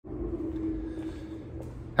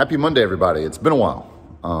Happy Monday, everybody. It's been a while.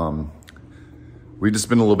 We've just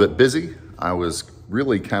been a little bit busy. I was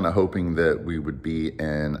really kind of hoping that we would be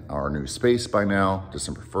in our new space by now.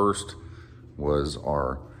 December 1st was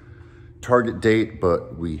our target date,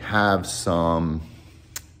 but we have some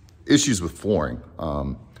issues with flooring.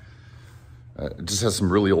 It just has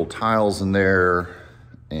some really old tiles in there,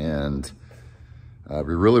 and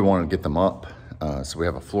we really want to get them up. So we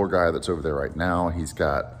have a floor guy that's over there right now. He's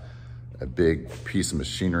got a big piece of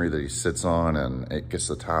machinery that he sits on, and it gets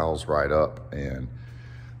the tiles right up. And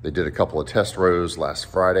they did a couple of test rows last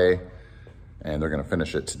Friday, and they're gonna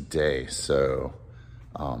finish it today. So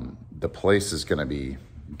the place is gonna be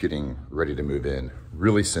getting ready to move in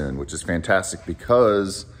really soon, which is fantastic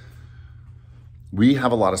because we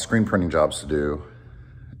have a lot of screen printing jobs to do.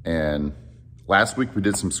 And last week we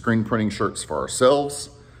did some screen printing shirts for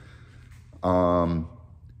ourselves. So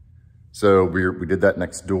we did that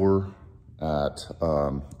next door at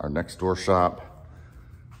our next door shop.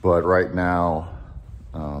 But right now,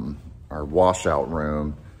 our washout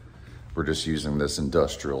room, we're just using this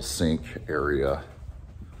industrial sink area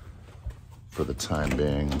for the time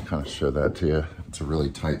being. I'll kind of show that to you. It's a really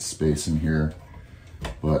tight space in here,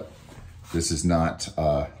 but this is not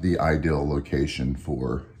the ideal location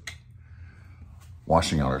for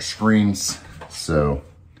washing out our screens. So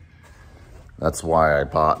that's why I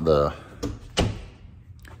bought the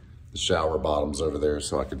shower bottoms over there,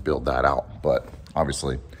 so I could build that out. But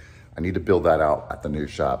obviously I need to build that out at the new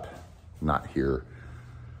shop, not here.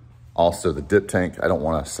 Also the dip tank, I don't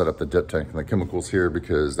want to set up the dip tank and the chemicals here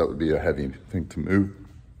because that would be a heavy thing to move.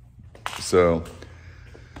 So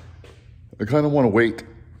I kind of want to wait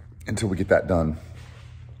until we get that done.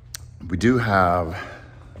 We do have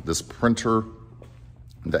this printer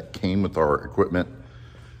that came with our equipment,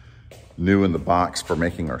 new in the box for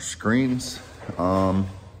making our screens.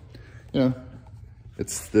 You know,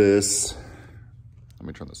 it's this, let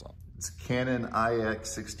me turn this on. It's Canon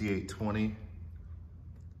IX6820.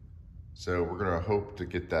 So we're gonna hope to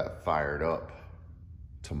get that fired up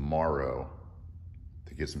tomorrow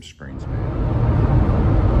to get some screens made.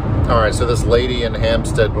 All right, so this lady in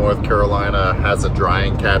Hampstead, North Carolina has a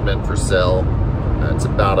drying cabinet for sale. It's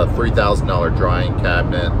about a $3,000 drying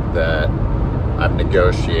cabinet that I've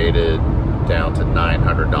negotiated down to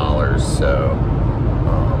 $900. So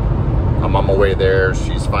I'm on my way there.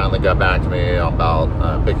 She's finally got back to me about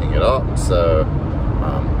picking it up. So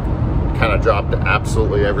kind of dropped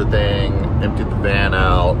absolutely everything, emptied the van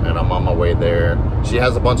out, and I'm on my way there. She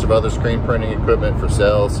has a bunch of other screen printing equipment for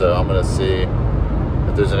sale, so I'm gonna see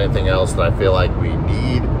if there's anything else that I feel like we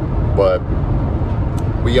need. But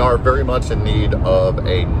we are very much in need of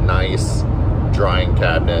a nice drying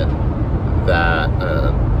cabinet that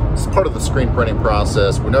is part of the screen printing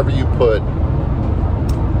process. Whenever you put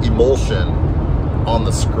emulsion on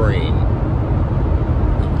the screen,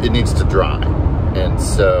 it needs to dry. And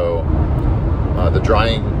so the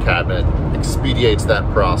drying cabinet expedites that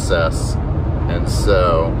process. And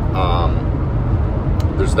so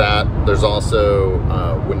there's that. There's also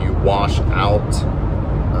when you wash out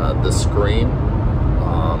the screen,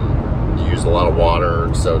 you use a lot of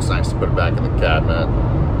water, so it's nice to put it back in the cabinet,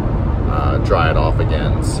 dry it off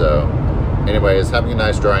again. So anyways, having a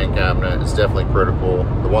nice drying cabinet is definitely critical.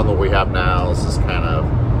 The one that we have now is just kind of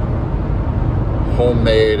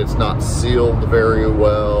homemade. It's not sealed very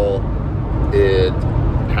well. It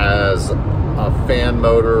has a fan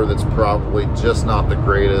motor that's probably just not the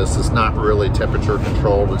greatest. It's not really temperature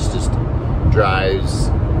controlled. It's just drives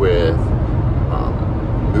with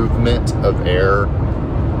movement of air.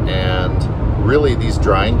 And really, these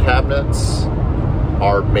drying cabinets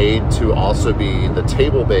are made to also be the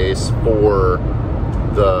table base for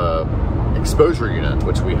the exposure unit,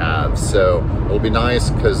 which we have. So it'll be nice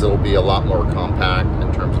because it'll be a lot more compact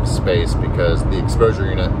in terms of space, because the exposure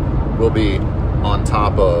unit will be on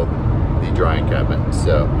top of the drying cabinet.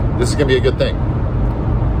 So this is gonna be a good thing.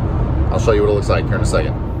 I'll show you what it looks like here in a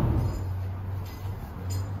second.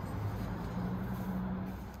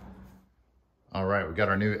 All right, we got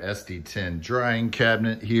our new SD10 drying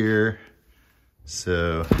cabinet here.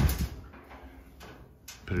 So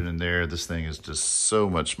put it in there. This thing is just so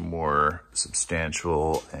much more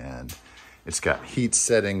substantial, and it's got heat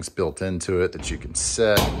settings built into it that you can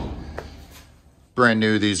set. Brand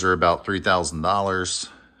new, these are about $3,000.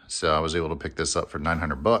 So I was able to pick this up for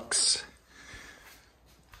 900 bucks.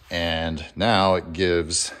 And now it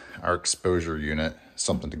gives our exposure unit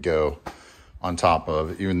something to go on top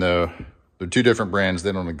of, even though they're two different brands.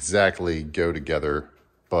 They don't exactly go together,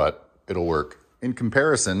 but it'll work. In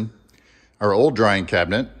comparison, our old drying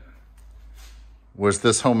cabinet was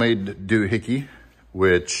this homemade doohickey,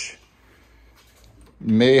 which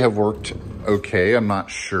May have worked okay, I'm not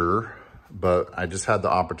sure, but I just had the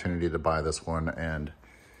opportunity to buy this one, and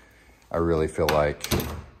I really feel like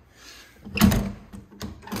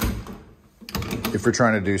if we're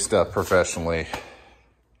trying to do stuff professionally,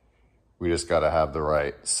 we just got to have the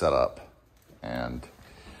right setup. And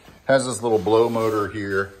has this little blow motor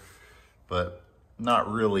here, but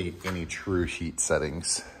not really any true heat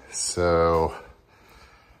settings. So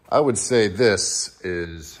I would say this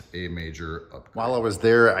is a major upgrade. While I was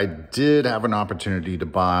there, I did have an opportunity to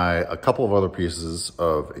buy a couple of other pieces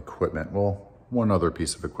of equipment. Well, one other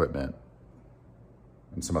piece of equipment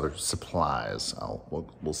and some other supplies.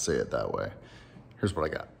 We'll say it that way. Here's what I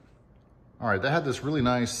got. All right, they had this really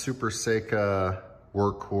nice Super Seca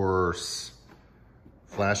Workhorse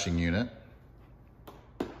flashing unit.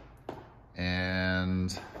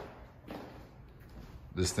 And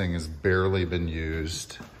this thing has barely been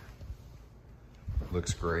used.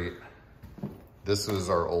 Looks great. This is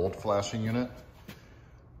our old flashing unit,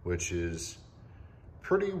 which is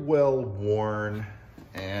pretty well worn,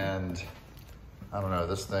 and I don't know,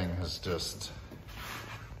 this thing has just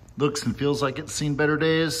looks and feels like it's seen better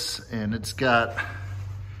days, and it's got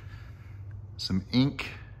some ink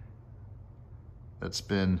that's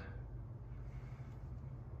been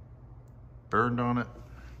burned on it.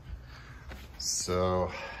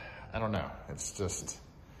 So I don't know, it's just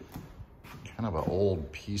kind of an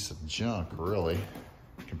old piece of junk really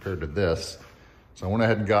compared to this. So I went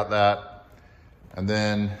ahead and got that. And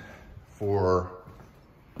then for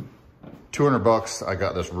 200 bucks, I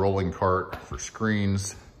got this rolling cart for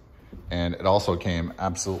screens, and it also came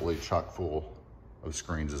absolutely chock full of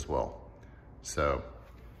screens as well. So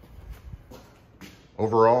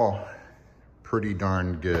overall, pretty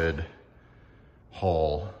darn good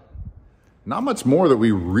haul. Not much more that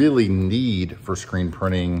we really need for screen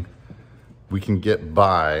printing. We can get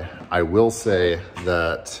by. I will say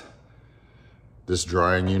that this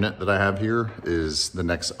drying unit that I have here is the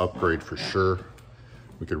next upgrade for sure.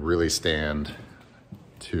 We could really stand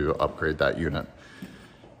to upgrade that unit.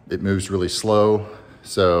 It moves really slow,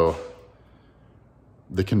 so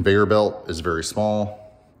the conveyor belt is very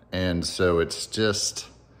small, and so it's just,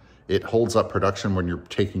 it holds up production when you're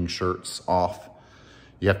taking shirts off.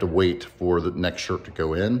 You have to wait for the next shirt to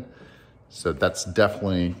go in. So that's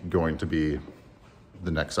definitely going to be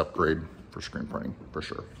the next upgrade for screen printing, for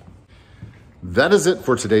sure. That is it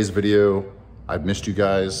for today's video. I've missed you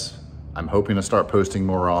guys. I'm hoping to start posting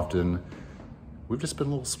more often. We've just been a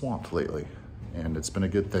little swamped lately, and it's been a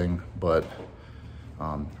good thing, but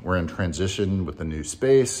we're in transition with the new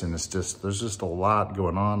space, and there's just a lot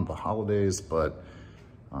going on, the holidays, but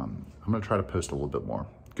I'm gonna try to post a little bit more.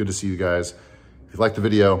 Good to see you guys. If you liked the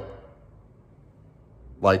video,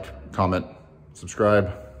 like, comment,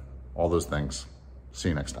 subscribe, all those things. See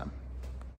you next time.